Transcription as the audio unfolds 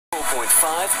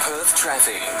94.5 Perth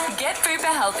traffic. Get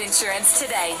Bupa health insurance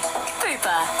today.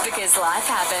 Bupa, because life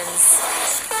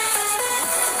happens.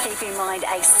 Keep in mind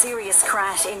a serious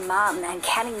crash in Martin and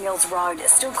Canning Mills Road is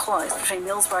still closed between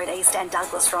Mills Road East and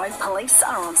Douglas Road. Police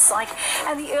are on site.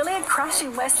 And the earlier crash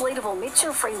in West Leederville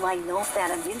Mitchell Freeway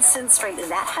northbound and Vincent Street,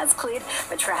 that has cleared,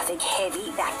 but traffic heavy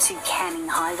back to Canning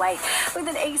Highway. With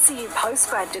an ECU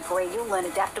postgrad degree, you'll learn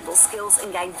adaptable skills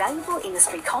and gain valuable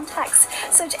industry contacts.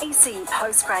 Search ECU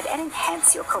postgrad and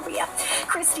enhance your career.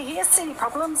 Christy here, City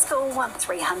Problems, call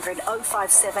 1300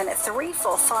 057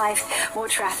 345. More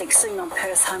traffic soon on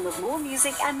Perth's home of more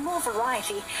music and more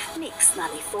variety. Mix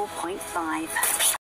 94.5.